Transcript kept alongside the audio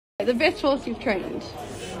The best horse you've trained?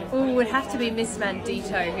 Oh, it would have to be Miss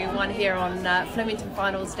Mandito, who won here on Flemington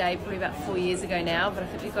Finals Day probably about 4 years ago now, but I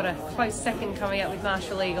think we've got a close second coming up with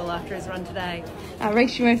Marshall Eagle after his run today.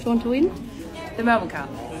 Race you most want to win? The Melbourne Cup.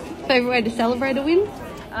 Favourite way to celebrate a win?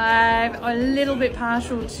 I'm a little bit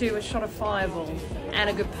partial to a shot of Fireball and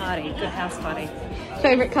a good party, good house party.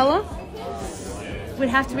 Favourite colour? Would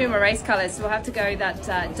have to be my race colours, so we'll have to go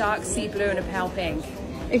that dark sea blue and a pale pink.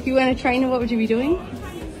 If you weren't a trainer, what would you be doing?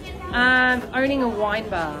 Owning a wine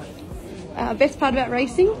bar. Best part about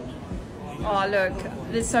racing? Oh look,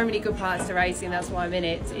 there's so many good parts to racing, that's why I'm in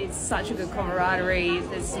it. It's such a good camaraderie,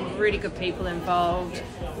 there's some really good people involved,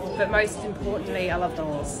 but most importantly, I love the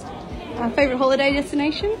horse. Favourite holiday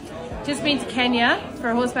destination? Just been to Kenya for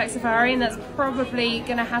a horseback safari, and that's probably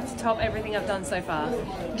going to have to top everything I've done so far.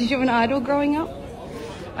 Did you have an idol growing up?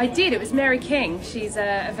 I did. It was Mary King. She's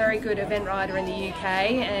a very good event rider in the UK,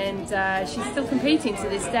 and she's still competing to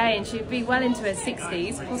this day, and she'd be well into her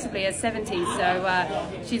 60s, possibly her 70s,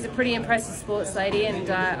 so she's a pretty impressive sports lady, and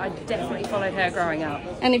I definitely followed her growing up.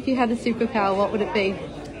 And if you had a superpower, what would it be?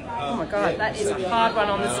 Oh my god, that is a hard one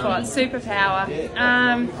on the spot. Superpower.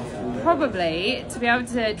 Probably to be able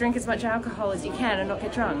to drink as much alcohol as you can and not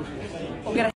get drunk. Or get a